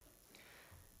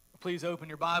Please open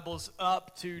your Bibles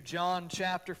up to John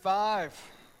chapter 5.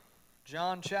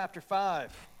 John chapter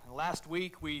 5. Last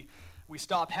week we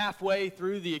stopped halfway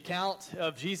through the account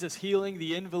of Jesus healing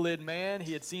the invalid man.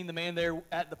 He had seen the man there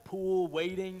at the pool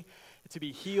waiting to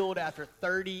be healed after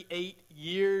 38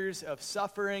 years of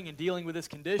suffering and dealing with this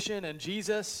condition. And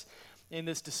Jesus, in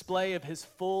this display of his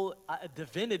full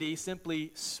divinity,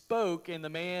 simply spoke and the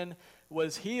man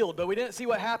was healed. But we didn't see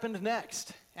what happened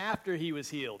next after he was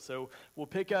healed. So we'll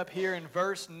pick up here in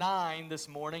verse 9 this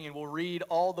morning, and we'll read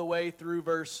all the way through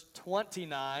verse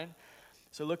 29.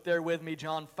 So look there with me,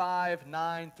 John 5,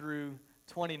 9 through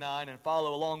 29, and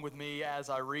follow along with me as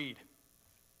I read.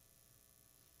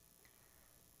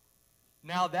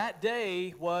 Now that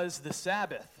day was the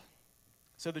Sabbath.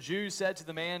 So the Jews said to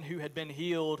the man who had been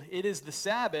healed, "It is the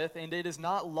Sabbath, and it is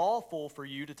not lawful for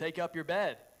you to take up your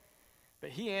bed." But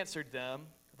he answered them,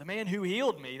 "The man who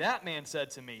healed me, that man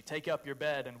said to me, 'Take up your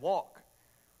bed and walk.'"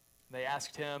 They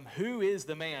asked him, "Who is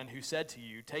the man who said to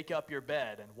you, 'Take up your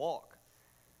bed and walk'?"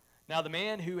 Now the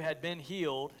man who had been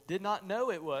healed did not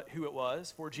know who it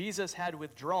was, for Jesus had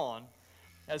withdrawn,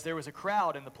 as there was a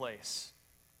crowd in the place.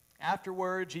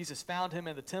 Afterward, Jesus found him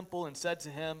in the temple and said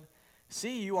to him,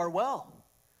 "See, you are well.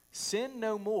 Sin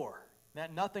no more,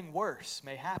 that nothing worse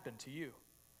may happen to you."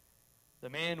 The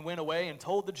man went away and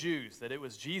told the Jews that it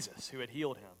was Jesus who had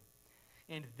healed him.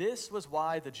 And this was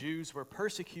why the Jews were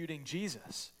persecuting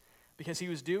Jesus, because he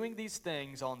was doing these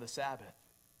things on the Sabbath.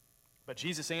 But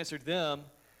Jesus answered them,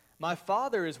 "My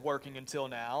Father is working until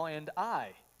now, and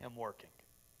I am working."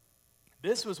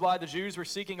 This was why the Jews were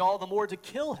seeking all the more to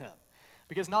kill him,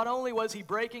 because not only was he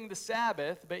breaking the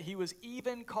Sabbath, but he was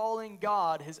even calling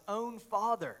God his own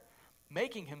Father,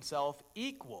 making himself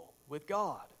equal with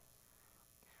God.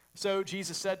 So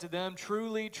Jesus said to them,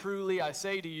 "Truly, truly, I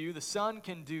say to you, the Son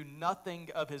can do nothing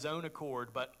of his own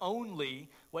accord, but only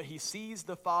what he sees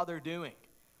the Father doing.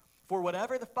 For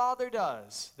whatever the Father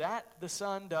does, that the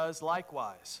Son does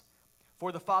likewise.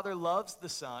 For the Father loves the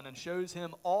Son and shows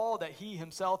him all that he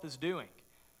himself is doing.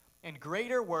 And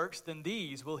greater works than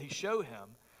these will he show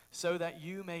him, so that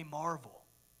you may marvel.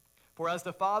 For as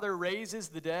the Father raises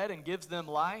the dead and gives them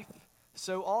life,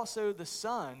 so also the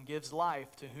Son gives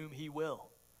life to whom he will.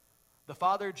 The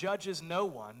Father judges no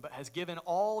one, but has given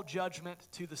all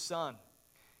judgment to the Son,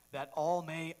 that all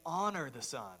may honor the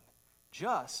Son,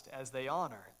 just as they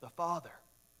honor the Father.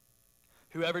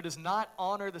 Whoever does not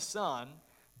honor the Son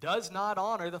does not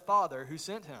honor the Father who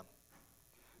sent him.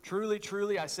 Truly,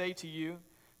 truly, I say to you,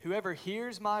 whoever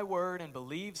hears my word and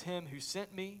believes him who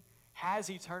sent me has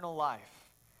eternal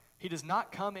life. He does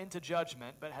not come into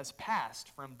judgment, but has passed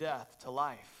from death to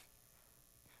life.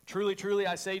 Truly, truly,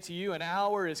 I say to you, an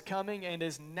hour is coming and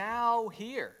is now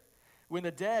here, when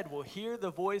the dead will hear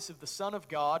the voice of the Son of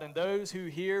God, and those who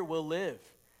hear will live.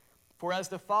 For as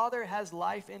the Father has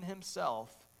life in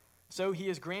himself, so he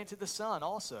has granted the Son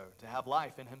also to have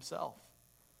life in himself.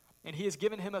 And he has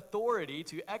given him authority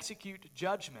to execute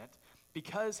judgment,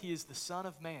 because he is the Son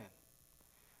of Man.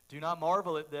 Do not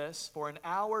marvel at this, for an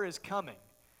hour is coming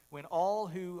when all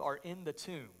who are in the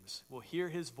tombs will hear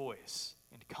his voice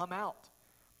and come out.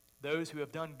 Those who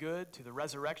have done good to the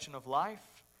resurrection of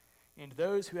life, and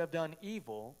those who have done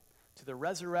evil to the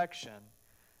resurrection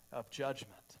of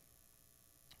judgment.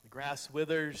 The grass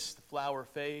withers, the flower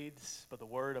fades, but the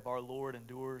word of our Lord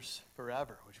endures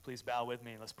forever. Would you please bow with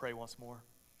me and let's pray once more.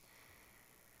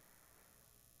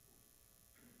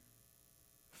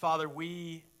 Father,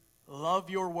 we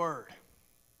love your word,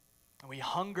 and we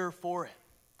hunger for it,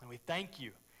 and we thank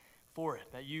you for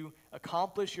it, that you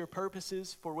accomplish your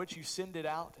purposes for which you send it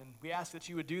out. And we ask that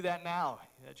you would do that now,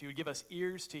 that you would give us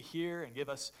ears to hear and give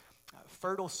us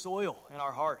fertile soil in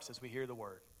our hearts as we hear the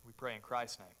word. We pray in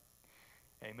Christ's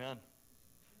name. Amen.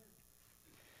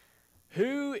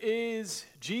 Who is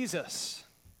Jesus?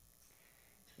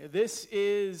 This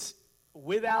is,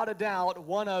 without a doubt,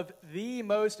 one of the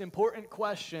most important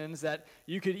questions that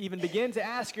you could even begin to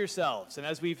ask yourselves. And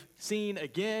as we've seen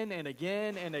again and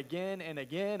again and again and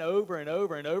again, over and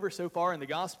over and over so far in the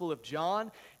Gospel of John,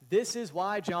 this is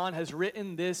why John has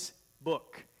written this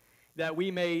book, that we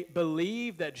may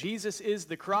believe that Jesus is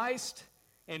the Christ,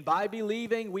 and by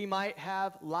believing we might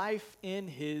have life in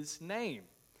his name.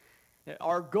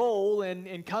 Our goal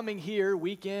in coming here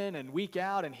week in and week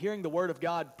out and hearing the Word of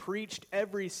God preached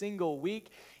every single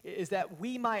week is that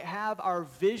we might have our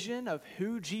vision of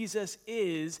who Jesus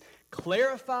is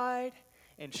clarified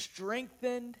and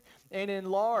strengthened and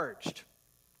enlarged.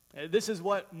 This is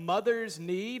what mothers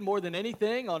need more than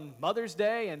anything on Mother's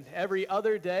Day and every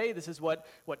other day. This is what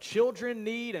children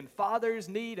need and fathers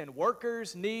need and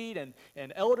workers need and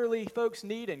elderly folks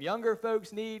need and younger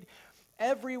folks need.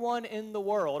 everyone in the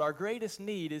world, our greatest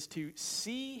need is to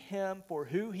see him for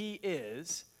who he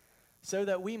is so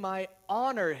that we might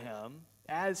honor him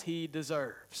as he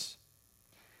deserves.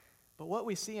 But what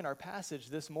we see in our passage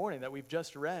this morning that we've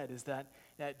just read is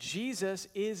that Jesus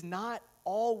is not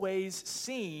always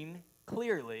seen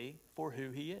clearly for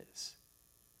who he is.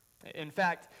 In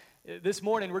fact, this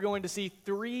morning we're going to see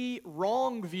 3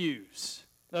 wrong views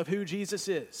of who Jesus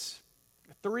is.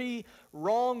 3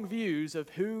 wrong views of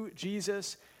who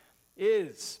Jesus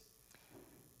is.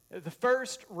 The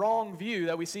first wrong view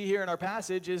that we see here in our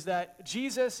passage is that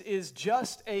Jesus is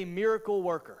just a miracle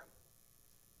worker.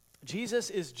 Jesus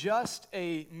is just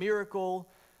a miracle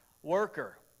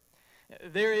worker.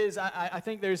 I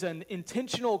think there's an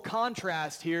intentional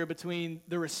contrast here between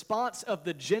the response of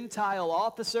the Gentile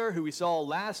officer who we saw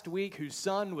last week, whose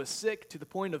son was sick to the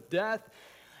point of death,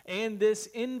 and this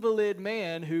invalid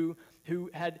man who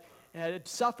had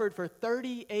suffered for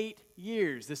 38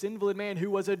 years, this invalid man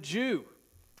who was a Jew.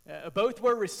 Both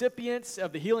were recipients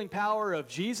of the healing power of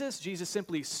Jesus. Jesus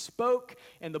simply spoke,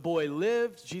 and the boy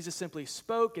lived. Jesus simply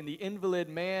spoke, and the invalid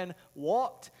man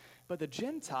walked. But the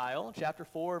Gentile, chapter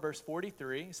 4, verse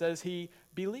 43, says he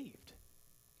believed.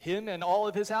 Him and all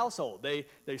of his household.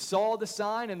 They saw the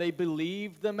sign, and they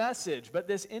believed the message. But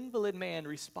this invalid man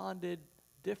responded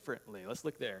differently. Let's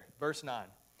look there. Verse 9.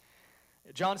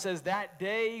 John says that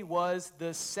day was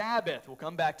the Sabbath. We'll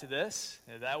come back to this.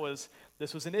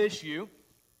 This was an issue.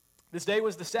 This day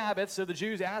was the Sabbath, so the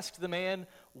Jews asked the man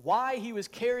why he was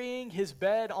carrying his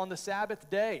bed on the Sabbath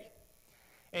day.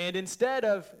 And instead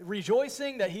of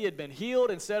rejoicing that he had been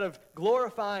healed, instead of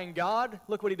glorifying God,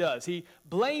 look what he does. He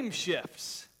blame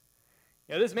shifts.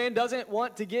 This man doesn't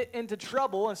want to get into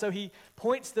trouble, and so he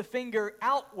points the finger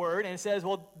outward and says,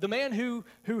 well, the man who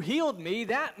healed me,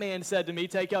 that man said to me,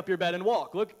 take up your bed and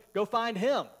walk. Look, go find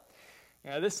him.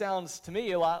 This sounds to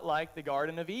me a lot like the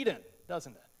Garden of Eden,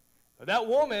 doesn't it? That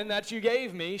woman that you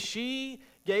gave me, she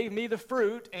gave me the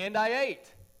fruit, and I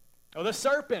ate. Oh, the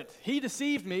serpent, he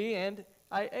deceived me, and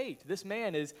I ate. This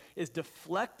man is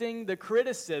deflecting the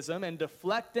criticism and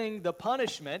deflecting the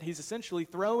punishment. He's essentially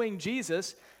throwing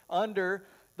Jesus under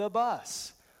the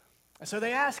bus. And so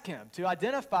they ask him to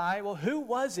identify, well, who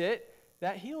was it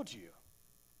that healed you?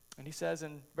 And he says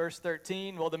in verse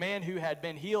 13, well, the man who had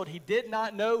been healed, he did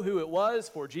not know who it was,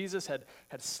 for Jesus had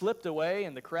slipped away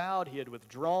in the crowd. He had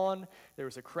withdrawn. There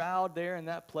was a crowd there in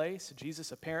that place.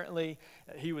 Jesus apparently,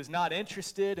 he was not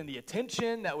interested in the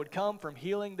attention that would come from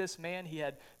healing this man. He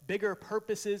had bigger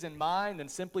purposes in mind than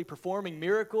simply performing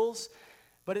miracles.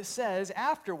 But it says,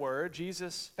 afterward,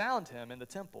 Jesus found him in the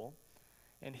temple,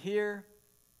 and here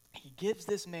he gives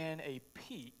this man a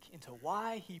peek into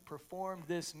why he performed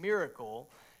this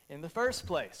miracle in the first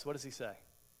place. What does he say?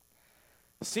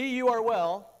 See, you are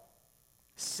well.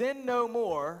 Sin no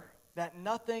more, that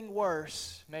nothing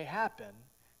worse may happen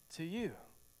to you.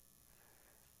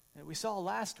 And we saw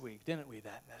last week, didn't we,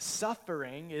 that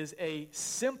suffering is a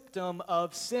symptom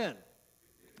of sin.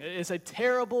 It's a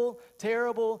terrible,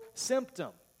 terrible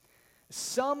symptom.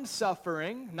 Some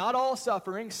suffering, not all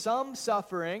suffering, some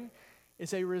suffering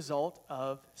is a result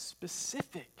of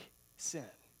specific sin.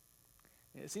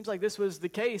 It seems like this was the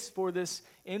case for this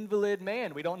invalid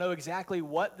man. We don't know exactly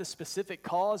what the specific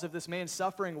cause of this man's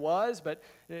suffering was, but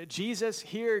Jesus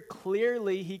here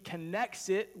clearly, he connects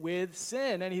it with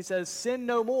sin. And he says, sin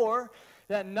no more,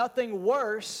 that nothing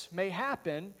worse may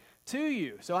happen to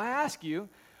you. So I ask you,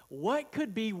 what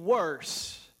could be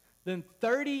worse than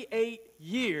 38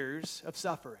 years of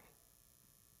suffering?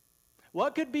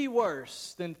 What could be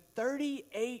worse than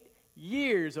 38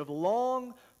 years of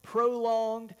long,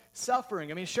 prolonged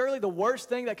suffering? I mean, surely the worst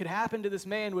thing that could happen to this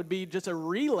man would be just a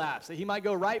relapse, that he might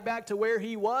go right back to where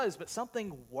he was. But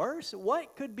something worse?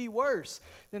 What could be worse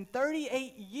than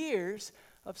 38 years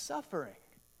of suffering?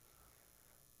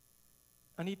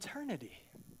 An eternity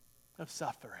of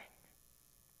suffering.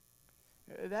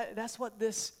 That's what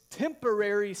this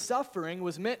temporary suffering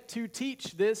was meant to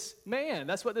teach this man.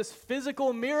 That's what this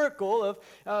physical miracle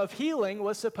of healing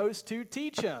was supposed to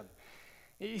teach him.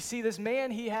 You see, this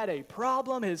man, he had a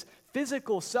problem, his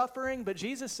physical suffering, but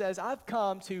Jesus says, I've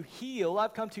come to heal,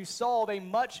 I've come to solve a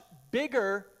much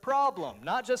bigger problem.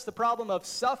 Not just the problem of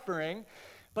suffering,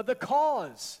 but the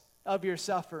cause of your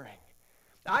suffering.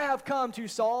 I have come to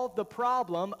solve the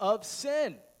problem of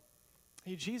sin.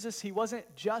 Jesus, he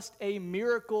wasn't just a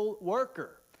miracle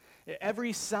worker.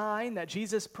 Every sign that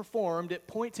Jesus performed, it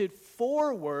pointed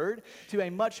forward to a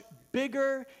much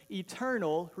bigger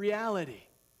eternal reality.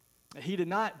 He did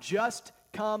not just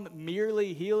come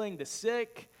merely healing the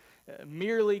sick,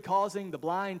 merely causing the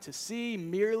blind to see,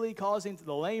 merely causing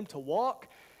the lame to walk.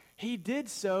 He did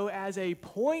so as a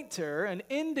pointer, an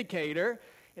indicator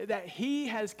that he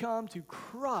has come to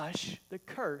crush the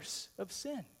curse of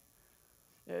sin.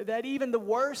 That even the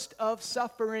worst of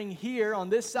suffering here on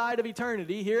this side of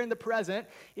eternity, here in the present,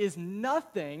 is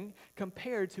nothing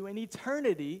compared to an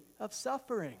eternity of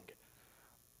suffering.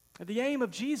 The aim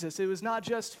of Jesus, it was not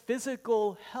just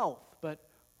physical health, but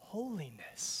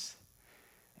holiness.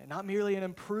 And not merely an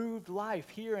improved life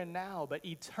here and now, but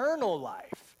eternal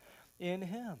life in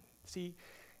him. See,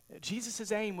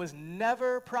 Jesus' aim was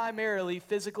never primarily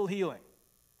physical healing.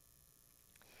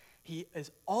 He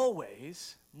is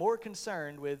always more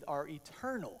concerned with our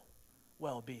eternal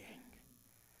well-being.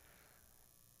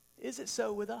 Is it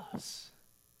so with us?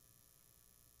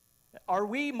 Are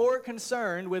we more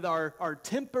concerned with our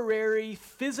temporary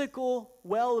physical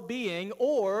well-being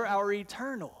or our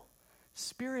eternal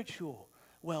spiritual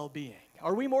well-being?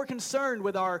 Are we more concerned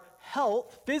with our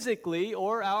health physically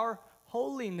or our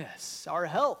holiness, our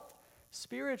health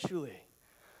spiritually?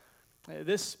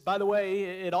 This, by the way,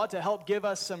 it ought to help give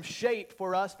us some shape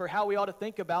for us for how we ought to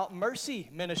think about mercy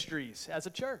ministries as a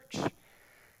church.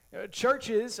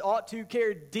 Churches ought to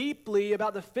care deeply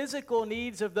about the physical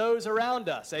needs of those around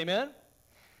us. Amen?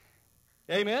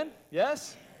 Amen?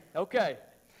 Yes? Okay.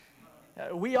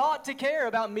 We ought to care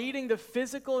about meeting the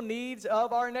physical needs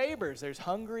of our neighbors. There's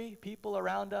hungry people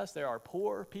around us. There are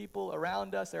poor people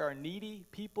around us. There are needy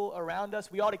people around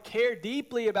us. We ought to care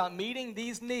deeply about meeting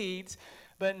these needs,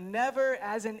 but never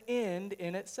as an end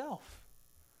in itself.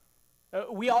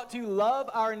 We ought to love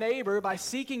our neighbor by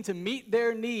seeking to meet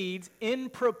their needs in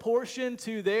proportion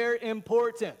to their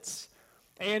importance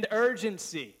and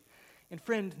urgency. And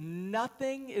friend,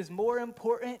 nothing is more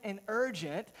important and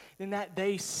urgent than that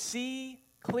they see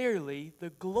clearly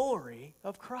the glory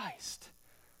of Christ.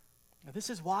 Now, this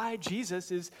is why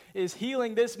Jesus is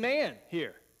healing this man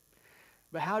here.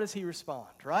 But how does he respond?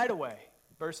 Right away,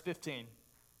 verse 15. It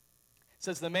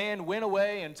says, the man went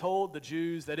away and told the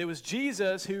Jews that it was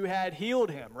Jesus who had healed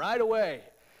him right away.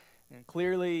 And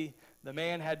clearly, the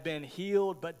man had been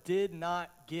healed but did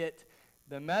not get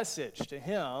the message. To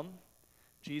him,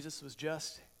 Jesus was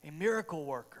just a miracle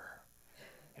worker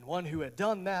and one who had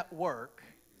done that work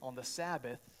on the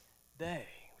Sabbath day,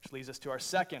 which leads us to our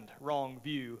second wrong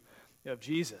view of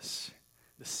Jesus.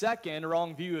 The second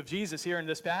wrong view of Jesus here in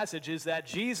this passage is that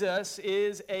Jesus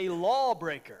is a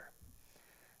lawbreaker.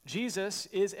 Jesus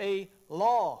is a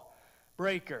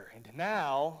lawbreaker. And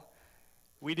now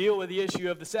we deal with the issue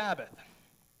of the Sabbath.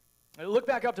 Look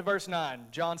back up to verse 9.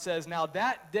 John says, now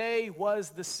that day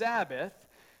was the Sabbath.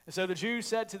 And so the Jews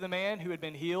said to the man who had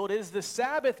been healed, it is the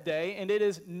Sabbath day, and it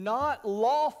is not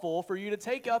lawful for you to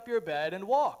take up your bed and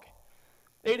walk.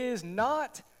 It is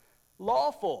not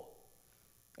lawful.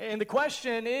 And the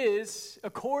question is,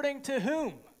 according to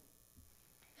whom?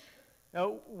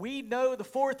 Now, we know the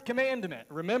fourth commandment.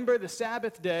 Remember the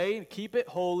Sabbath day, keep it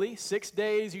holy. 6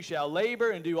 days you shall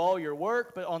labor and do all your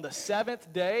work, but on the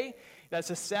seventh day, that's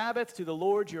a Sabbath to the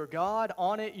Lord your God.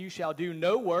 On it you shall do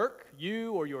no work,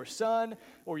 you or your son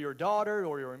or your daughter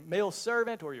or your male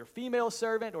servant or your female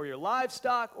servant or your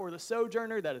livestock or the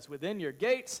sojourner that is within your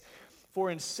gates.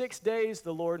 For in 6 days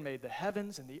the Lord made the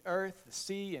heavens and the earth, the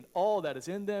sea, and all that is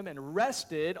in them, and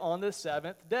rested on the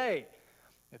seventh day.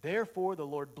 Therefore the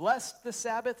Lord blessed the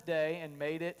Sabbath day and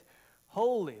made it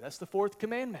holy. That's the fourth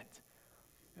commandment.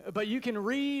 But you can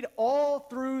read all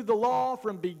through the law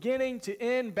from beginning to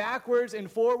end, backwards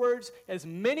and forwards, as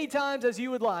many times as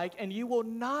you would like, and you will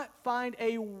not find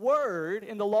a word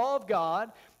in the law of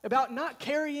God about not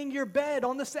carrying your bed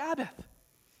on the Sabbath.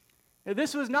 Now,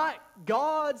 this was not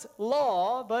God's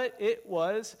law, but it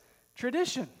was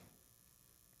tradition.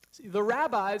 See, the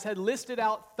rabbis had listed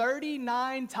out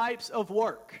 39 types of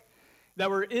work that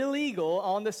were illegal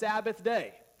on the Sabbath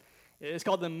day. It's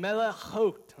called the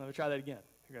melachot. Let me try that again.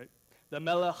 Okay. The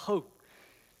melachot.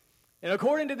 And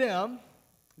according to them,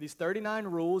 these 39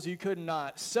 rules, you could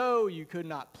not sow, you could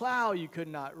not plow, you could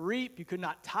not reap, you could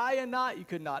not tie a knot, you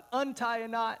could not untie a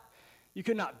knot, you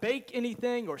could not bake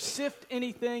anything or sift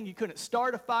anything, you couldn't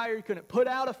start a fire, you couldn't put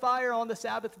out a fire on the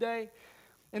Sabbath day.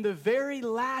 And the very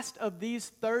last of these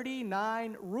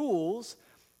 39 rules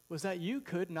was that you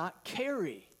could not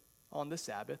carry on the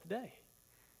Sabbath day.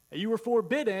 You were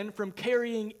forbidden from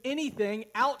carrying anything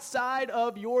outside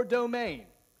of your domain.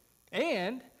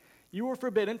 And you were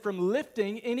forbidden from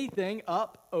lifting anything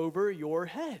up over your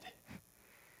head.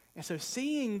 And so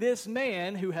seeing this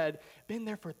man who had been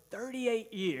there for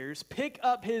 38 years pick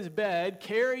up his bed,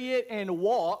 carry it, and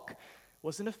walk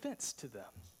was an offense to them.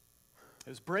 It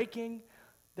was breaking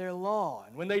their law.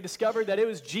 And when they discovered that it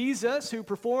was Jesus who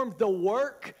performed the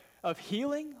work of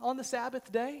healing on the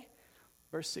Sabbath day,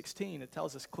 Verse 16, it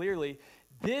tells us clearly,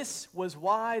 this was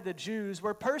why the Jews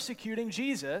were persecuting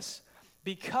Jesus,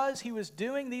 because he was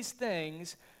doing these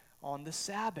things on the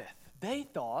Sabbath. They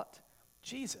thought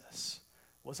Jesus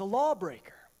was a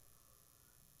lawbreaker.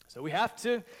 So we have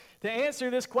to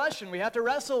answer this question, we have to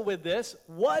wrestle with this.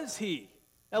 Was he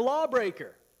a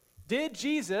lawbreaker? Did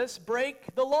Jesus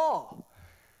break the law?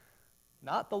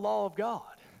 Not the law of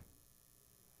God,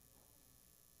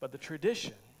 but the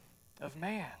tradition of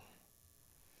man.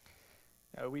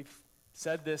 We've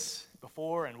said this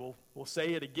before, and we'll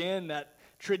say it again, that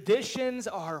traditions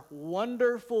are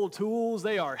wonderful tools.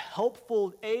 They are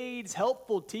helpful aids,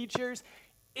 helpful teachers,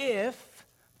 if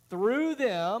through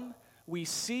them we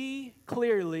see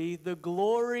clearly the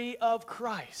glory of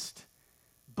Christ.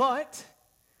 But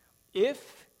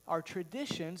if our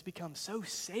traditions become so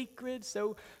sacred,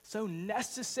 so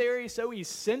necessary, so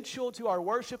essential to our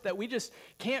worship that we just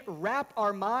can't wrap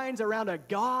our minds around a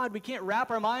God, we can't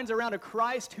wrap our minds around a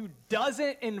Christ who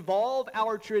doesn't involve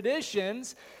our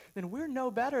traditions, then we're no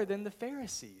better than the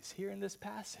Pharisees here in this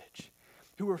passage,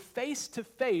 who were face to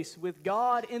face with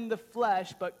God in the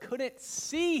flesh but couldn't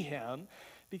see him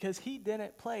because he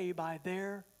didn't play by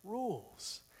their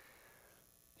rules.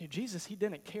 Jesus, he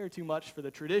didn't care too much for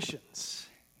the traditions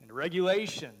and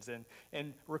regulations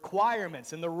and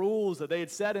requirements and the rules that they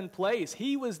had set in place.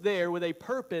 He was there with a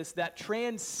purpose that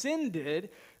transcended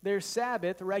their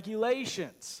Sabbath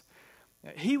regulations.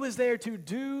 He was there to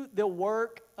do the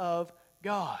work of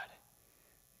God.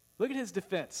 Look at his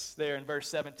defense there in verse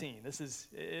 17. This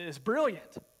is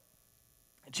brilliant.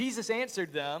 Jesus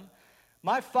answered them,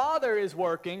 "My Father is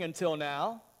working until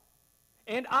now,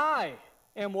 and I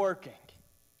am working."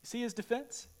 See his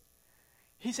defense?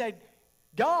 He said,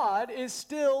 God is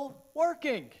still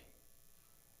working.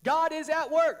 God is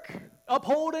at work,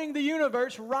 upholding the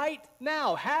universe right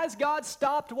now. Has God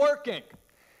stopped working?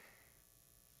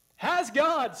 Has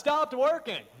God stopped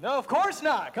working? No, of course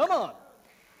not. Come on.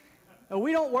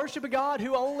 We don't worship a God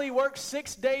who only works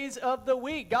 6 days of the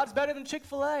week. God's better than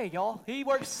Chick-fil-A, y'all. He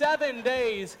works 7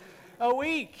 days a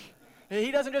week. He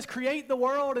doesn't just create the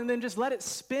world and then just let it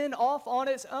spin off on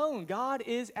its own. God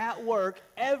is at work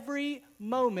every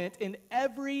moment, in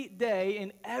every day,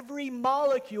 in every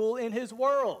molecule in his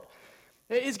world.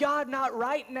 Is God not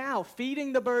right now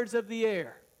feeding the birds of the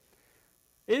air?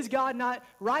 Is God not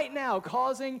right now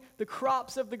causing the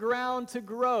crops of the ground to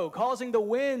grow, causing the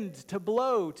wind to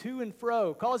blow to and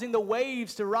fro, causing the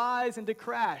waves to rise and to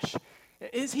crash?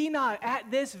 Is he not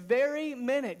at this very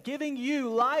minute giving you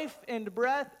life and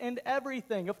breath and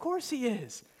everything? Of course he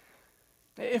is.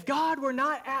 If God were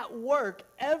not at work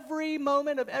every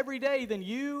moment of every day, then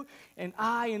you and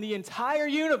I and the entire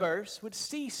universe would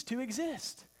cease to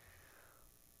exist.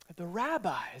 The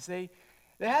rabbis, they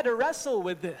had to wrestle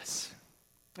with this.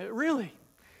 Really.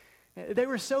 They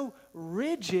were so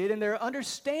rigid in their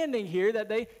understanding here that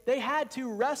they had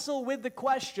to wrestle with the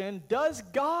question, does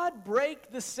God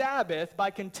break the Sabbath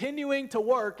by continuing to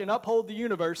work and uphold the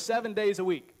universe 7 days a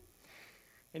week?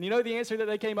 And you know the answer that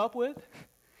they came up with?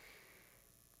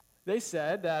 They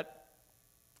said that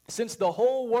since the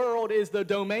whole world is the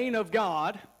domain of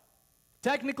God,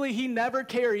 technically he never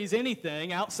carries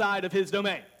anything outside of his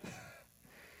domain.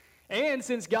 And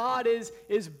since God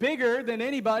is bigger than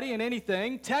anybody and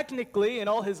anything, technically in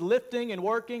all his lifting and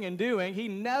working and doing, he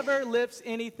never lifts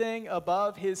anything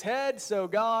above his head, so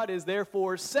God is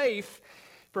therefore safe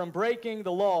from breaking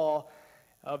the law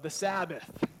of the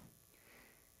Sabbath.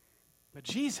 But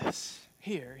Jesus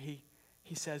here, he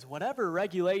says, whatever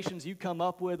regulations you come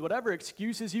up with, whatever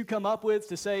excuses you come up with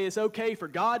to say it's okay for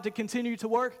God to continue to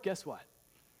work, guess what?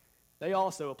 They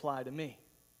also apply to me.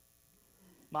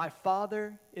 My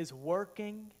Father is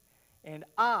working, and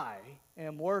I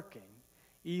am working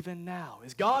even now.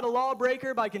 Is God a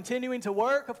lawbreaker by continuing to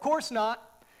work? Of course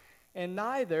not, and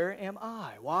neither am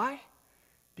I. Why?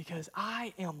 Because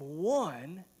I am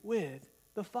one with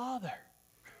the Father.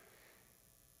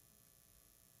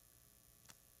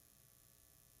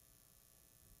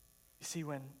 You see,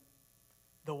 when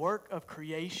the work of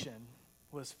creation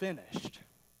was finished,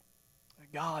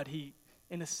 God, he,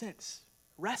 in a sense,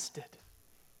 rested.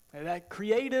 That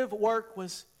creative work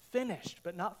was finished,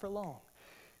 but not for long.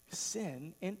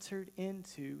 Sin entered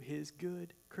into his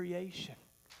good creation.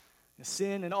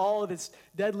 Sin and all of its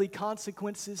deadly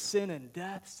consequences, sin and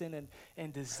death, sin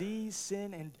and disease,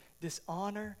 sin and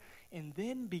dishonor, and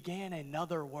then began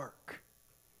another work.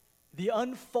 The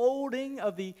unfolding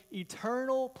of the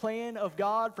eternal plan of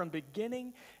God from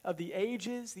beginning of the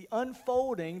ages, the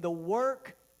unfolding, the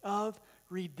work of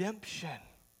redemption.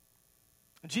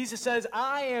 Jesus says,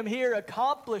 I am here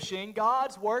accomplishing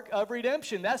God's work of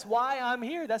redemption. That's why I'm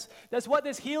here. That's what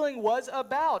this healing was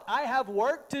about. I have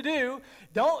work to do.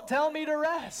 Don't tell me to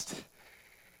rest.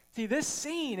 See, this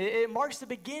scene, it marks the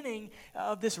beginning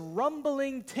of this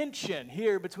rumbling tension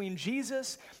here between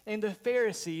Jesus and the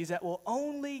Pharisees that will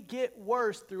only get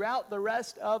worse throughout the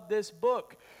rest of this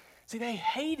book. See, they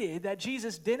hated that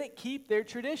Jesus didn't keep their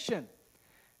tradition.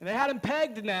 And they had him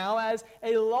pegged now as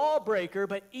a lawbreaker,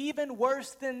 but even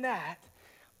worse than that,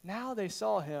 now they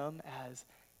saw him as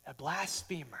a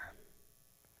blasphemer.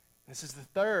 This is the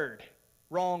third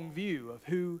wrong view of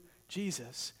who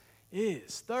Jesus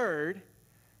is. Third,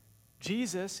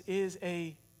 Jesus is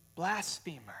a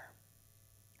blasphemer.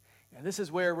 And this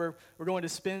is where we're going to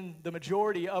spend the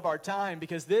majority of our time,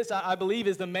 because this, I believe,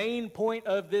 is the main point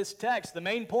of this text. The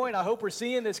main point, I hope we're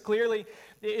seeing this clearly,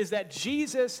 is that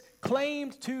Jesus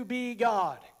claimed to be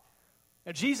God.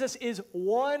 Now, Jesus is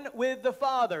one with the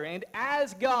Father, and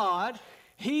as God,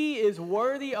 he is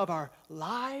worthy of our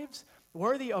lives,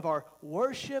 worthy of our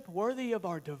worship, worthy of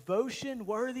our devotion,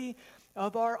 worthy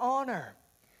of our honor.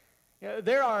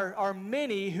 There are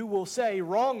many who will say,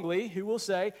 wrongly,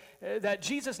 that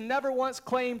Jesus never once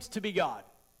claimed to be God.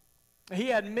 He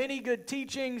had many good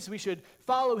teachings. We should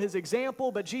follow his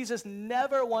example, but Jesus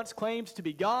never once claimed to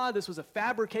be God. This was a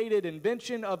fabricated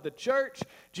invention of the church.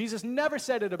 Jesus never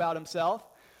said it about himself.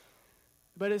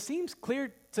 But it seems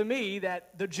clear to me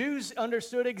that the Jews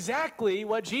understood exactly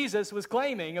what Jesus was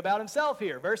claiming about himself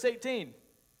here. Verse 18.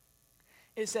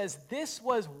 It says, this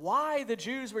was why the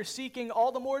Jews were seeking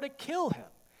all the more to kill him.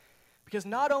 Because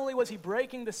not only was he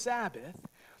breaking the Sabbath,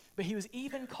 but he was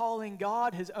even calling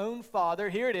God his own Father.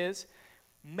 Here it is,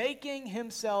 making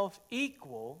himself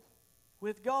equal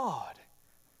with God.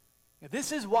 Now,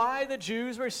 this is why the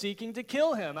Jews were seeking to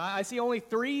kill him. I see only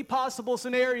three possible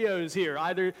scenarios here.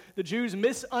 Either the Jews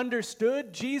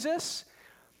misunderstood Jesus,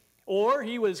 or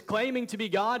he was claiming to be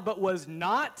God but was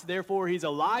not, therefore he's a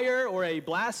liar or a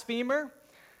blasphemer.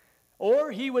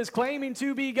 Or he was claiming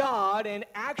to be God and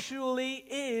actually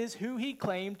is who he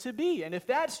claimed to be. And if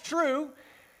that's true,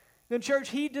 then church,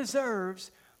 he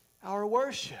deserves our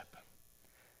worship.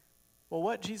 Well,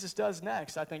 what Jesus does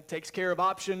next, I think, takes care of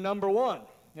option number one.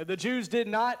 The Jews did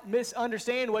not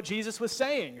misunderstand what Jesus was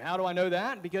saying. How do I know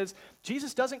that? Because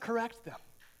Jesus doesn't correct them.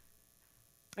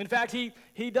 In fact,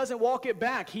 he doesn't walk it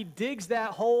back. He digs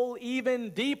that hole even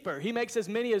deeper. He makes as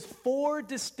many as 4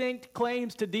 distinct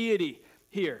claims to deity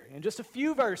here in just a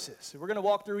few verses. We're going to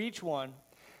walk through each one.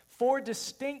 4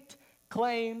 distinct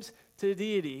claims to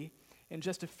deity in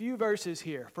just a few verses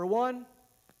here. For one,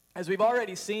 as we've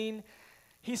already seen,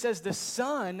 he says the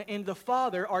Son and the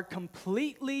Father are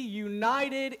completely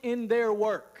united in their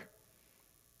work.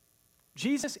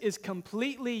 Jesus is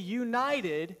completely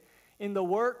united in the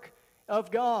work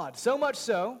of God. So much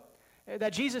so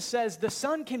that Jesus says the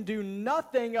Son can do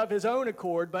nothing of his own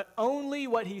accord, but only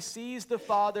what he sees the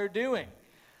Father doing.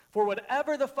 For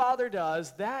whatever the Father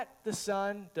does, that the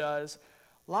Son does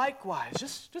likewise.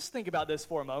 Just think about this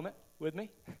for a moment with me.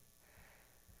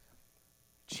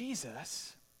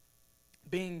 Jesus,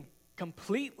 being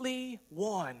completely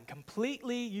one,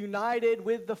 completely united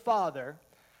with the Father,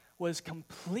 was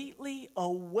completely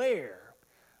aware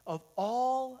of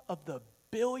all of the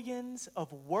billions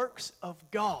of works of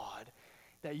God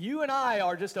that you and I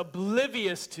are just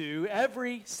oblivious to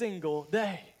every single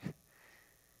day.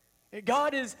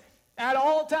 God is at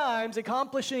all times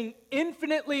accomplishing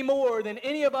infinitely more than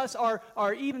any of us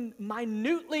are even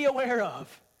minutely aware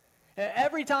of.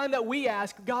 Every time that we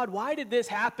ask, God, why did this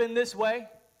happen this way?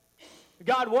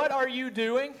 God, what are you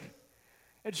doing?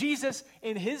 And Jesus,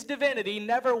 in his divinity,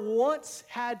 never once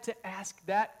had to ask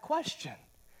that question.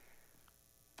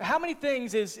 How many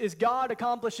things is God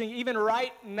accomplishing even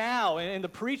right now in the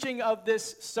preaching of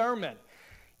this sermon?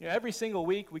 Every single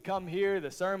week we come here, the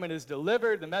sermon is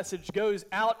delivered, the message goes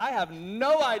out. I have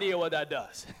no idea what that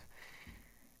does.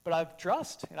 But I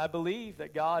trust and I believe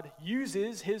that God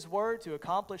uses his word to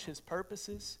accomplish his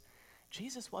purposes.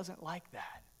 Jesus wasn't like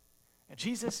that. And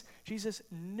Jesus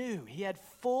knew. He had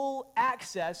full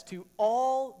access to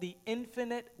all the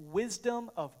infinite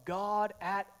wisdom of God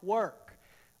at work.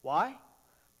 Why?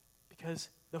 Because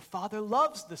the Father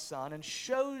loves the Son and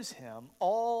shows him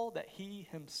all that he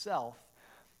himself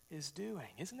is doing.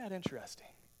 Isn't that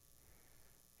interesting?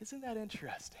 Isn't that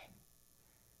interesting?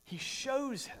 He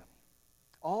shows him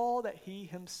all that he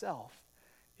himself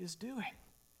is doing.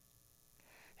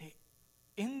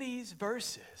 In these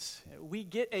verses, we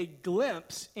get a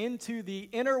glimpse into the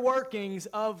inner workings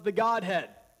of the Godhead,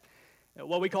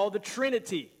 what we call the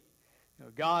Trinity.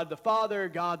 God the Father,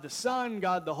 God the Son,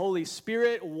 God the Holy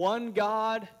Spirit, one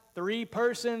God, three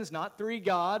persons, not three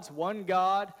gods, one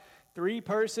God, three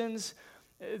persons.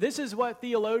 This is what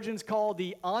theologians call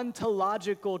the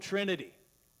ontological Trinity.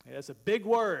 That's a big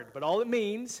word, but all it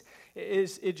means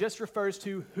is it just refers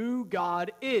to who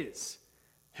God is.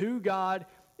 Who God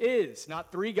is.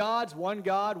 Not three gods, one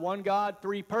God,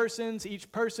 three persons.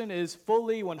 Each person is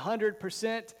fully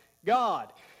 100%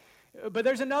 God. But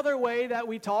there's another way that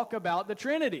we talk about the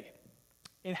Trinity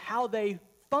and how they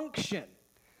function,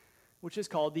 which is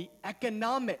called the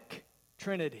economic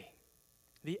Trinity.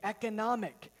 The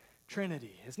economic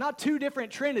Trinity. It's not two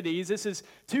different trinities. This is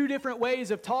two different ways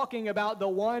of talking about the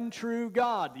one true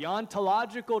God. The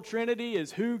ontological Trinity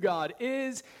is who God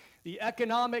is. The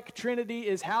economic Trinity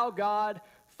is how God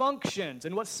functions.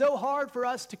 And what's so hard for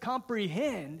us to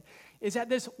comprehend is that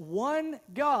this one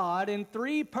God in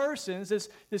three persons,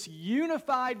 this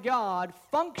unified God,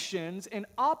 functions and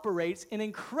operates in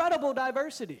incredible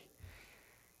diversity.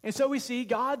 And so we see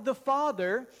God the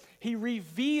Father, he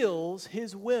reveals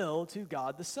his will to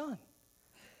God the Son.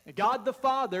 God the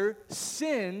Father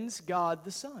sends God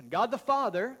the Son. God the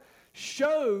Father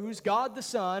shows God the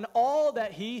Son all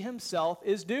that he himself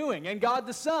is doing. And God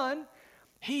the Son,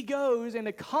 he goes and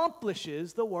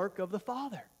accomplishes the work of the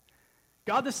Father.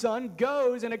 God the Son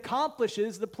goes and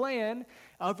accomplishes the plan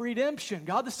of redemption.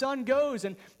 God the Son goes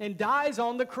and dies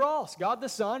on the cross. God the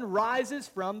Son rises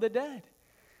from the dead.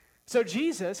 So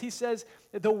Jesus, he says,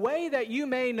 the way that you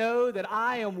may know that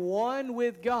I am one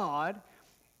with God,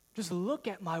 just look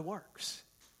at my works.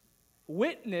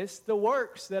 Witness the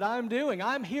works that I'm doing.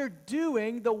 I'm here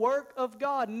doing the work of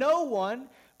God. No one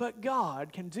but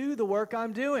God can do the work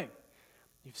I'm doing.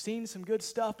 You've seen some good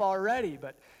stuff already,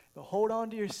 but hold on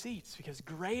to your seats because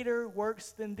greater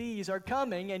works than these are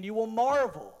coming and you will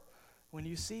marvel when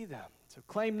you see them. So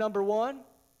claim number one,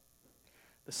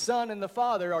 the Son and the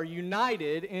Father are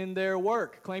united in their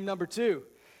work. Claim number two,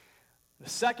 the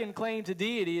second claim to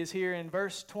deity is here in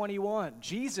verse 21.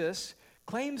 Jesus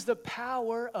claims the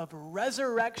power of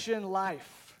resurrection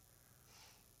life.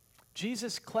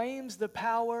 Jesus claims the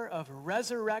power of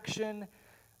resurrection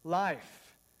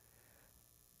life.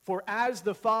 For as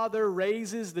the Father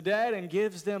raises the dead and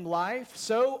gives them life,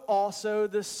 so also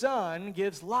the Son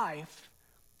gives life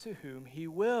to whom he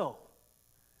will.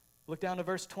 Look down to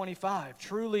verse 25.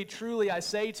 Truly, truly, I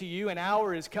say to you, an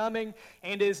hour is coming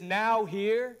and is now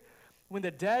here when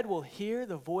the dead will hear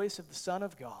the voice of the Son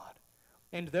of God,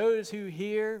 and those who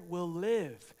hear will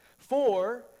live.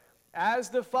 For as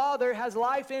the Father has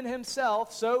life in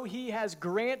himself, so he has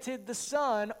granted the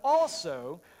Son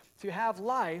also to have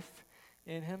life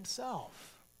in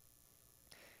himself.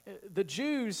 The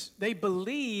Jews, they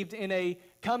believed in a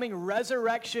coming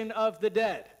resurrection of the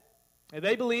dead.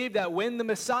 They believed that when the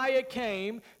Messiah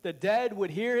came, the dead would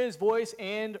hear his voice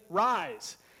and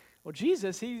rise. Well,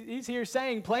 Jesus, he's here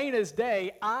saying plain as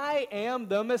day, I am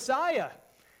the Messiah.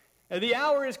 And the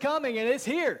hour is coming and it's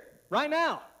here right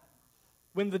now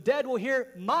when the dead will hear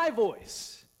my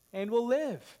voice and will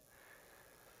live.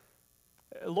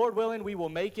 Lord willing, we will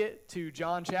make it to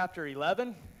John chapter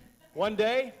 11 one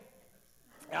day.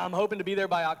 I'm hoping to be there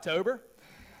by October,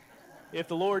 if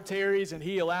the Lord tarries and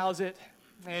he allows it.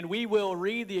 And we will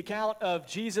read the account of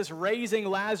Jesus raising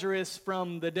Lazarus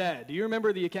from the dead. Do you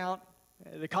remember the account,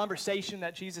 the conversation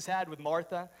that Jesus had with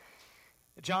Martha?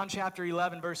 John chapter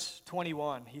 11, verse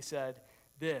 21, he said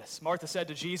this. Martha said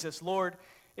to Jesus, Lord,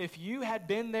 if you had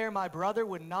been there, my brother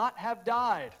would not have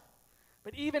died.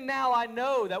 But even now I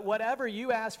know that whatever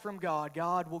you ask from God,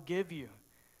 God will give you.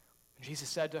 And Jesus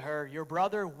said to her, your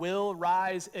brother will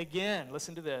rise again.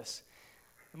 Listen to this.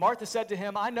 And Martha said to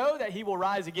him, I know that he will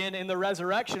rise again in the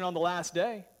resurrection on the last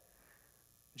day.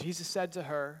 Jesus said to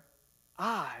her,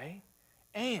 I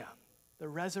am the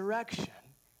resurrection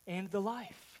and the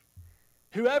life.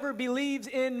 Whoever believes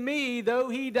in me, though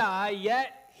he die,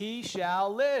 yet he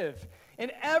shall live.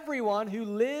 And everyone who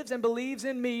lives and believes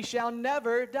in me shall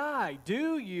never die.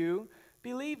 Do you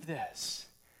believe this?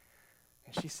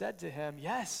 And she said to him,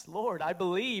 yes, Lord, I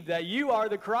believe that you are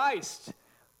the Christ,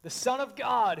 the Son of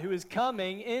God who is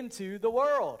coming into the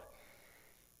world.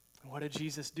 What did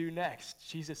Jesus do next?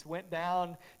 Jesus went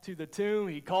down to the tomb.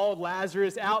 He called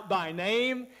Lazarus out by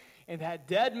name, and that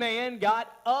dead man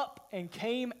got up and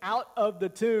came out of the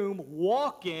tomb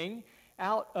walking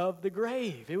out of the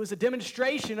grave. It was a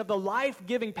demonstration of the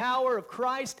life-giving power of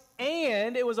Christ,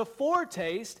 and it was a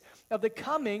foretaste of the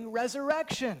coming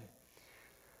resurrection.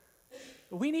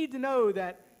 We need to know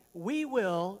that we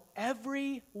will,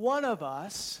 every one of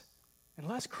us,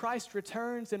 unless Christ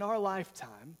returns in our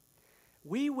lifetime,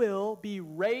 we will be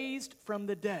raised from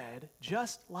the dead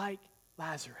just like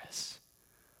Lazarus.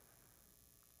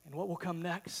 And what will come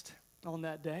next on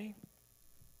that day?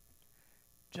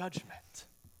 judgment.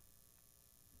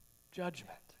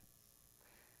 Judgment.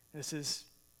 This is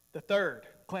the third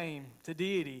claim to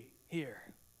deity here.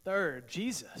 Third,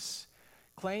 Jesus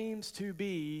claims to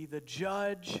be the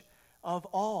judge of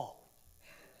all.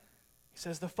 He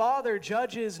says, the Father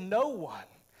judges no one,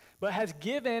 but has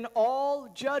given all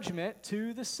judgment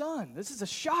to the Son. This is a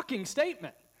shocking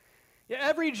statement. Yeah,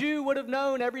 every Jew would have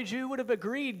known, every Jew would have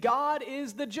agreed, God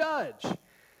is the judge.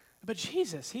 But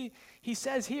Jesus, he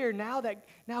says here,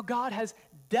 now God has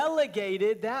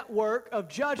delegated that work of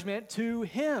judgment to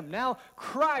him. Now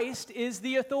Christ is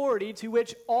the authority to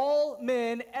which all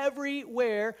men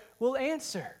everywhere will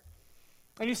answer.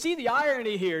 And you see the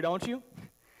irony here, don't you?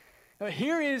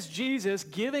 Here is Jesus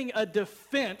giving a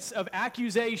defense of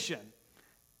accusation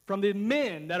from the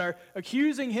men that are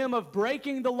accusing him of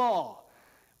breaking the law,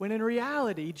 when in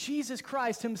reality, Jesus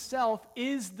Christ himself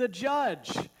is the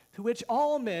judge to which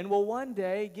all men will one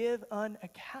day give an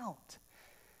account.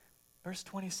 Verse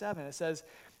 27, it says,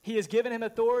 he has given him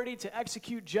authority to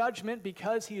execute judgment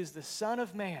because he is the Son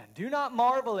of Man. Do not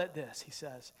marvel at this, he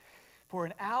says, for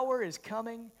an hour is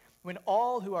coming when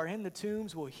all who are in the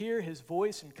tombs will hear his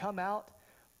voice and come out,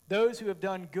 those who have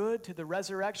done good to the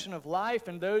resurrection of life,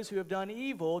 and those who have done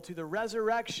evil to the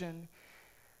resurrection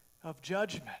of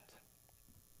judgment.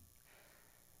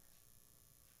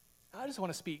 I just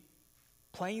want to speak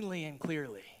plainly and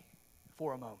clearly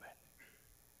for a moment,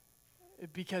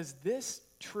 because this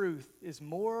truth is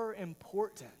more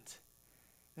important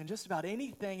than just about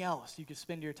anything else you could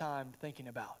spend your time thinking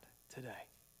about today.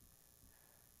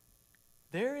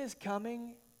 There is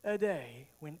coming a day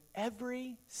when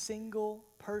every single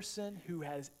person who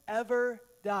has ever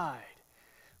died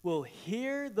will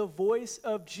hear the voice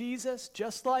of Jesus,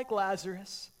 just like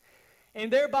Lazarus,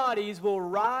 and their bodies will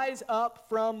rise up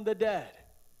from the dead.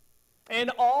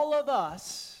 And all of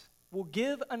us will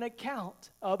give an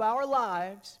account of our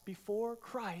lives before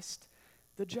Christ,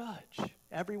 the judge.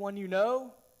 Everyone you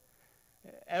know,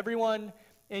 everyone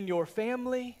in your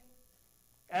family,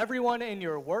 everyone in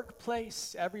your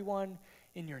workplace, everyone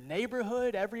in your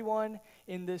neighborhood, everyone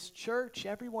in this church,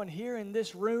 everyone here in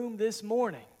this room this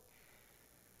morning.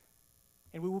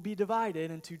 And we will be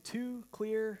divided into two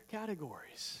clear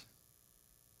categories: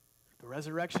 the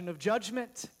resurrection of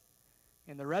judgment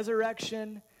and the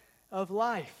resurrection of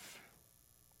life.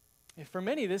 And for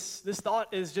many, this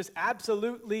thought is just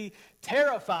absolutely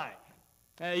terrifying.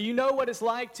 You know what it's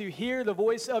like to hear the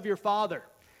voice of your father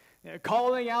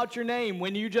calling out your name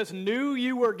when you just knew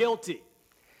you were guilty.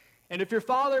 And if your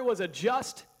father was a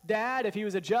just dad, if he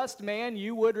was a just man,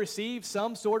 you would receive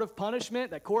some sort of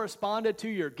punishment that corresponded to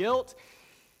your guilt.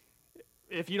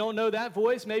 If you don't know that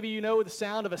voice, maybe you know the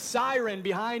sound of a siren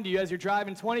behind you as you're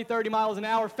driving 20, 30 miles an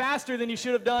hour faster than you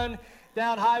should have done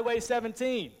down Highway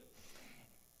 17.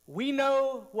 We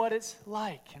know what it's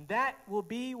like, and that will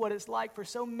be what it's like for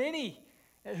so many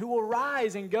who will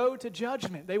rise and go to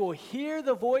judgment. They will hear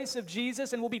the voice of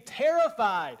Jesus and will be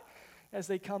terrified as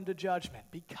they come to judgment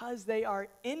because they are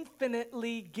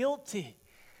infinitely guilty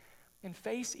and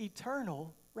face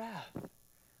eternal wrath.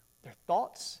 Their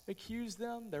thoughts accuse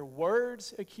them, their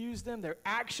words accuse them, their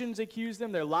actions accuse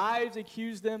them, their lives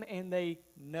accuse them, and they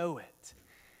know it.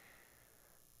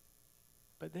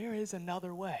 But there is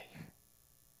another way.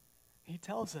 He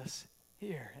tells us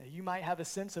here, you might have a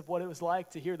sense of what it was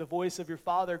like to hear the voice of your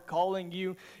father calling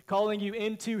you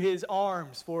into his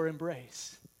arms for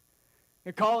embrace,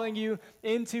 and calling you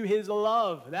into his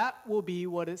love. That will be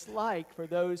what it's like for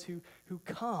those who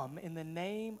come in the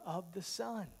name of the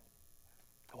Son.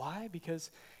 Why?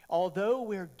 Because although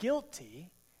we're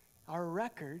guilty, our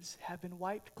records have been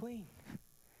wiped clean.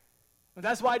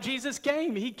 That's why Jesus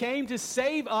came. He came to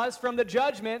save us from the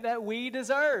judgment that we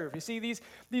deserve. You see,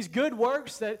 these good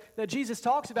works that Jesus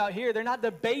talks about here, they're not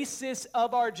the basis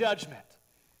of our judgment.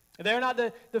 They're not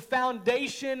the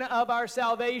foundation of our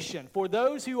salvation. For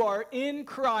those who are in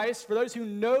Christ, for those who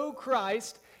know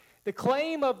Christ, the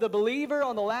claim of the believer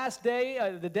on the last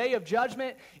day, the day of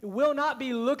judgment, it will not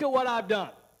be, look at what I've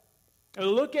done.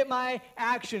 Look at my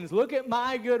actions. Look at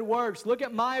my good works. Look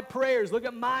at my prayers. Look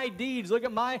at my deeds. Look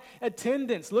at my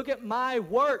attendance. Look at my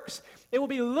works. It will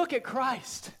be, look at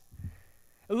Christ.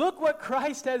 Look what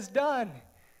Christ has done.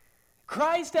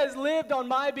 Christ has lived on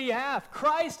my behalf.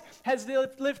 Christ has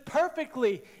lived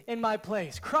perfectly in my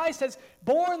place. Christ has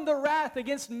borne the wrath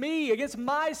against me, against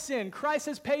my sin. Christ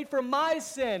has paid for my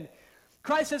sin.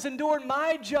 Christ has endured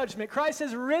my judgment. Christ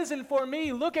has risen for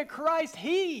me. Look at Christ.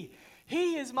 He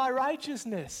is my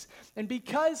righteousness. And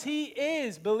because he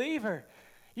is, believer,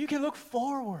 you can look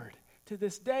forward to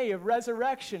this day of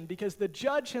resurrection because the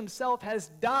judge himself has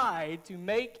died to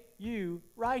make you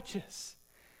righteous.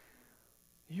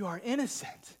 You are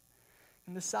innocent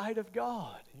in the sight of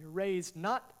God. You're raised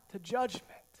not to judgment,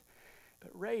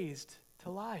 but raised to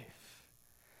life.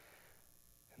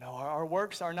 No, our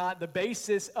works are not the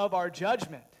basis of our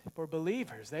judgment for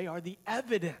believers. They are the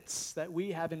evidence that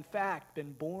we have in fact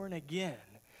been born again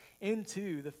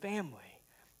into the family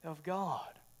of God.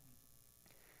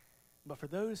 But for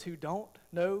those who don't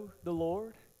know the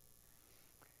Lord,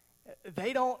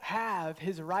 they don't have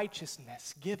his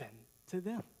righteousness given to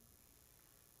them.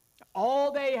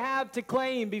 All they have to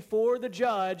claim before the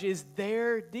judge is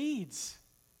their deeds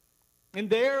and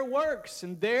their works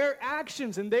and their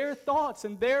actions and their thoughts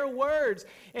and their words,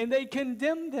 and they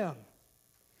condemn them.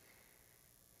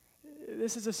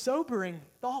 This is a sobering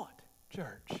thought,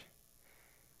 church.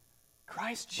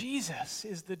 Christ Jesus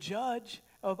is the judge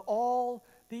of all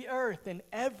the earth, and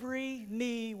every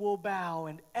knee will bow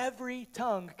and every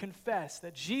tongue confess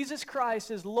that Jesus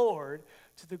Christ is Lord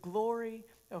to the glory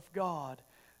of God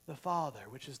the Father,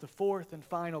 which is the fourth and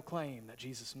final claim that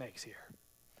Jesus makes here.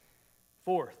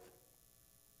 Fourth,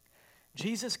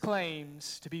 Jesus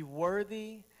claims to be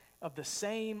worthy of the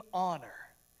same honor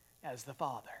as the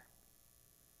Father.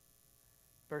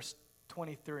 Verse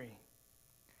 23.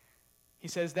 He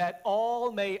says that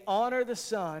all may honor the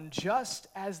Son just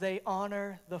as they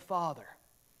honor the Father.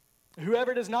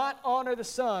 Whoever does not honor the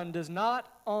Son does not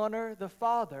honor the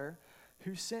Father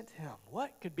who sent him.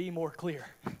 What could be more clear?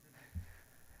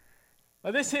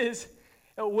 Well, this is,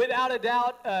 without a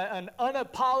doubt, an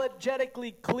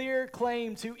unapologetically clear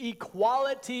claim to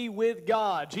equality with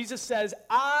God. Jesus says,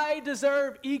 I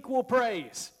deserve equal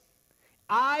praise.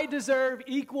 I deserve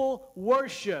equal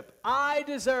worship. I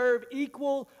deserve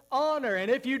equal honor. And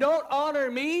if you don't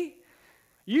honor me,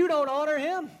 you don't honor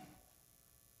him.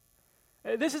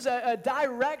 This is a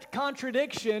direct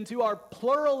contradiction to our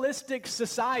pluralistic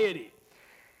society.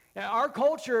 Now, our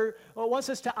culture wants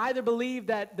us to either believe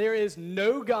that there is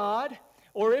no God,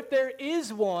 or if there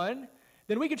is one,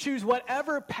 then we can choose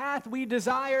whatever path we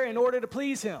desire in order to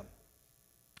please him.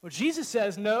 Well, Jesus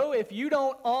says, no, if you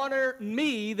don't honor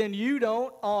me, then you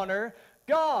don't honor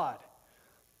God.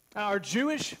 Our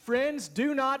Jewish friends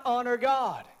do not honor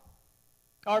God.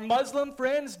 Our Muslim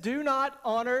friends do not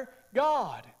honor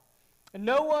God. And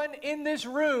no one in this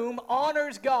room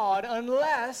honors God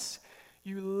unless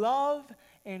you love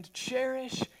and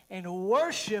cherish and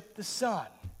worship the Son.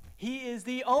 He is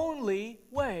the only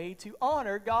way to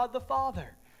honor God the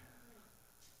Father.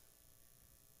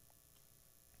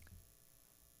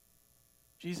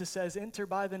 Jesus says, enter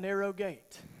by the narrow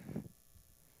gate.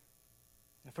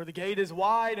 For the gate is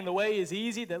wide and the way is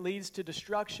easy that leads to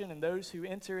destruction, and those who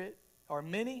enter it are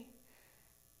many.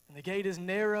 And the gate is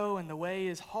narrow and the way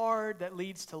is hard that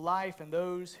leads to life, and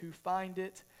those who find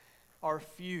it are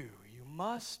few. You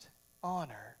must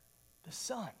honor the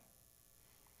Son.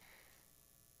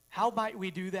 How might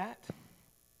we do that?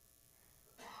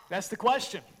 That's the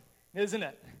question, isn't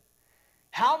it?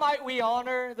 How might we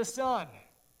honor the Son?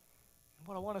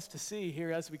 What I want us to see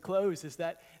here as we close is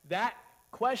that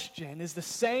question is the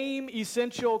same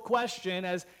essential question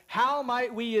as how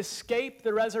might we escape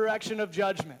the resurrection of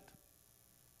judgment.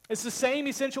 It's the same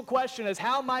essential question as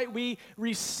how might we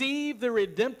receive the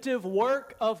redemptive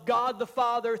work of God the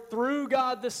Father through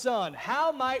God the Son.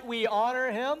 How might we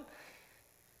honor him?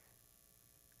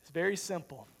 It's very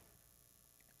simple.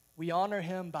 We honor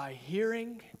him by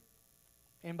hearing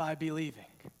and by believing.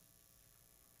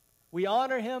 We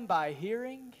honor him by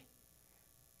hearing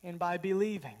and by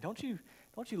believing. Don't you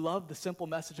love the simple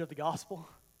message of the gospel?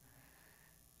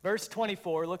 Verse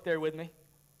 24, look there with me.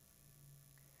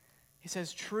 He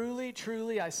says, truly,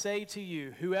 truly, I say to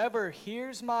you, whoever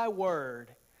hears my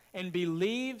word and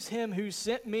believes him who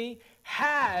sent me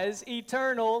has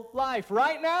eternal life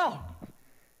right now.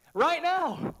 Right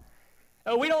now.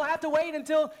 We don't have to wait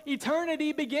until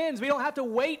eternity begins. We don't have to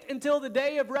wait until the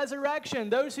day of resurrection.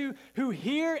 Those who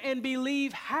hear and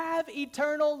believe have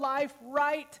eternal life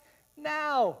right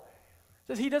now. It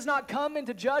says he does not come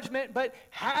into judgment, but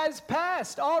has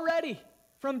passed already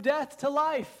from death to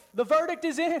life. The verdict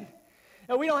is in.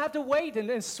 And we don't have to wait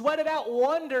and sweat it out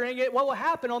wondering what will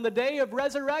happen on the day of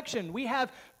resurrection. We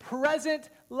have present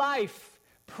life,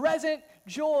 present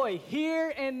joy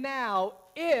here and now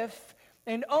if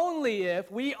and only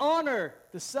if we honor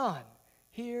the Son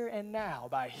here and now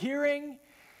by hearing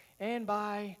and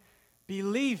by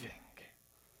believing.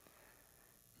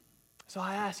 So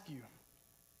I ask you,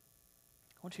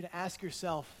 I want you to ask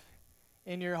yourself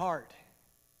in your heart,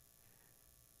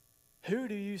 who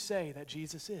do you say that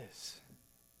Jesus is?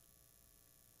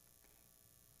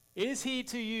 Is he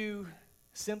to you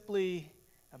simply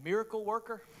a miracle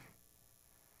worker?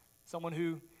 Someone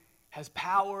who has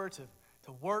power to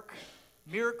work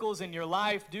miracles in your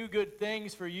life, do good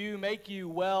things for you, make you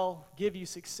well, give you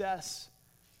success?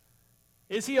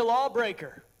 Is he a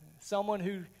lawbreaker? Someone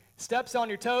who steps on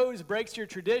your toes, breaks your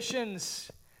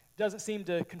traditions, doesn't seem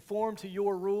to conform to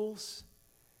your rules?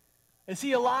 Is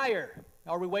he a liar?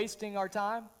 Are we wasting our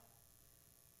time?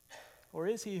 Or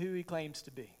is he who he claims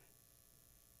to be?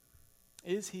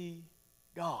 Is he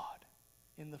God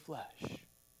in the flesh?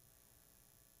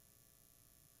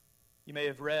 You may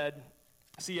have read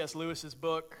C.S. Lewis's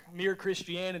book, Mere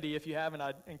Christianity. If you haven't,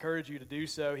 I'd encourage you to do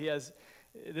so. He has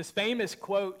this famous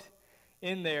quote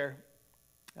in there.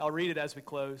 I'll read it as we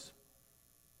close.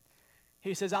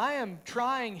 He says, "I am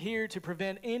trying here to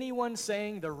prevent anyone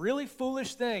saying the really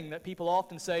foolish thing that people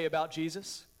often say about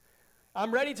Jesus.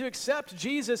 I'm ready to accept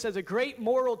Jesus as a great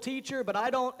moral teacher, but I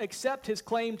don't accept his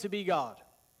claim to be God.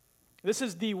 This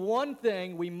is the one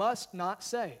thing we must not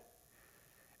say.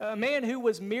 A man who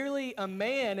was merely a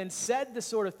man and said the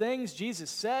sort of things Jesus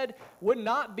said would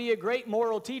not be a great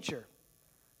moral teacher.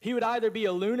 He would either be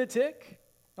a lunatic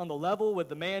on the level with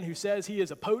the man who says he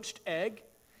is a poached egg,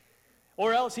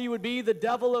 or else he would be the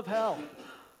devil of hell.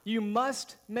 You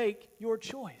must make your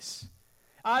choice.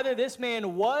 Either this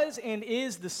man was and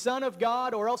is the Son of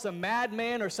God, or else a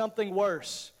madman or something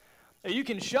worse. You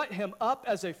can shut him up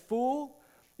as a fool,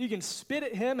 you can spit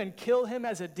at him and kill him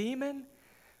as a demon,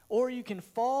 or you can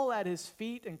fall at his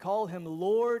feet and call him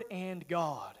Lord and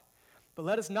God. But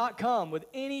let us not come with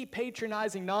any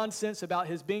patronizing nonsense about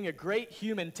his being a great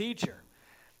human teacher.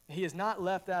 He has not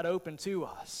left that open to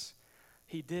us.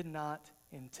 He did not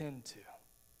intend to."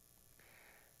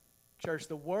 Church,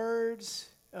 the words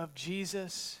of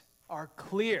Jesus are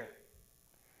clear,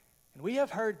 and we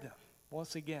have heard them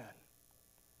once again.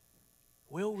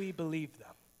 Will we believe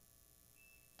them?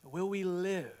 Will we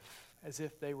live as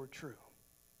if they were true?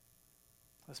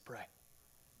 Let's pray.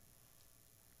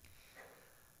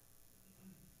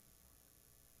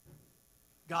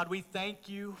 God, we thank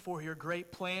you for your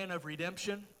great plan of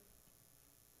redemption.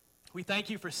 We thank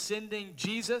you for sending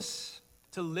Jesus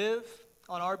to live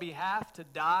on our behalf, to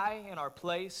die in our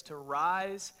place, to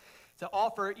rise, to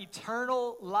offer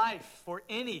eternal life for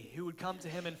any who would come to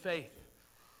him in faith.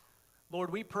 Lord,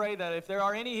 we pray that if there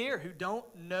are any here who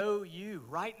don't know you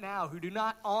right now, who do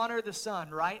not honor the Son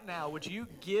right now, would you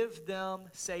give them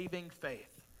saving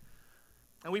faith?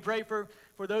 And we pray for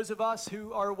those of us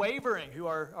who are wavering, who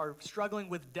are struggling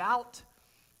with doubt.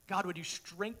 God, would you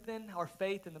strengthen our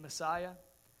faith in the Messiah?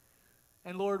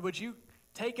 And Lord, would you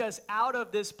take us out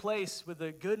of this place with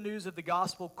the good news of the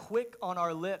gospel quick on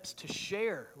our lips to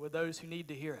share with those who need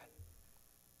to hear it?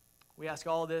 We ask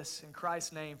all this in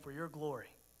Christ's name for your glory.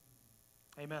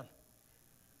 Amen.